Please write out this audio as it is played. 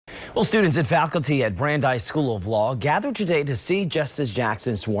Well, students and faculty at Brandeis School of Law gathered today to see Justice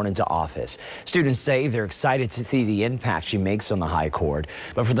Jackson sworn into office. Students say they're excited to see the impact she makes on the high court.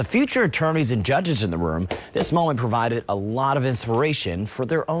 But for the future attorneys and judges in the room, this moment provided a lot of inspiration for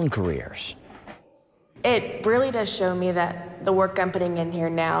their own careers. It really does show me that the work I'm putting in here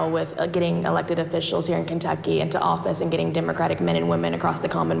now with getting elected officials here in Kentucky into office and getting Democratic men and women across the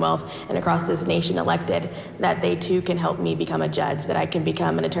Commonwealth and across this nation elected, that they too can help me become a judge, that I can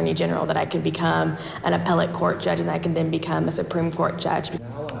become an attorney general, that I can become an appellate court judge, and I can then become a Supreme Court judge.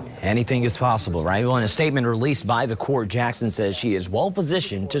 Anything is possible, right? Well, in a statement released by the court, Jackson says she is well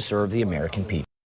positioned to serve the American people.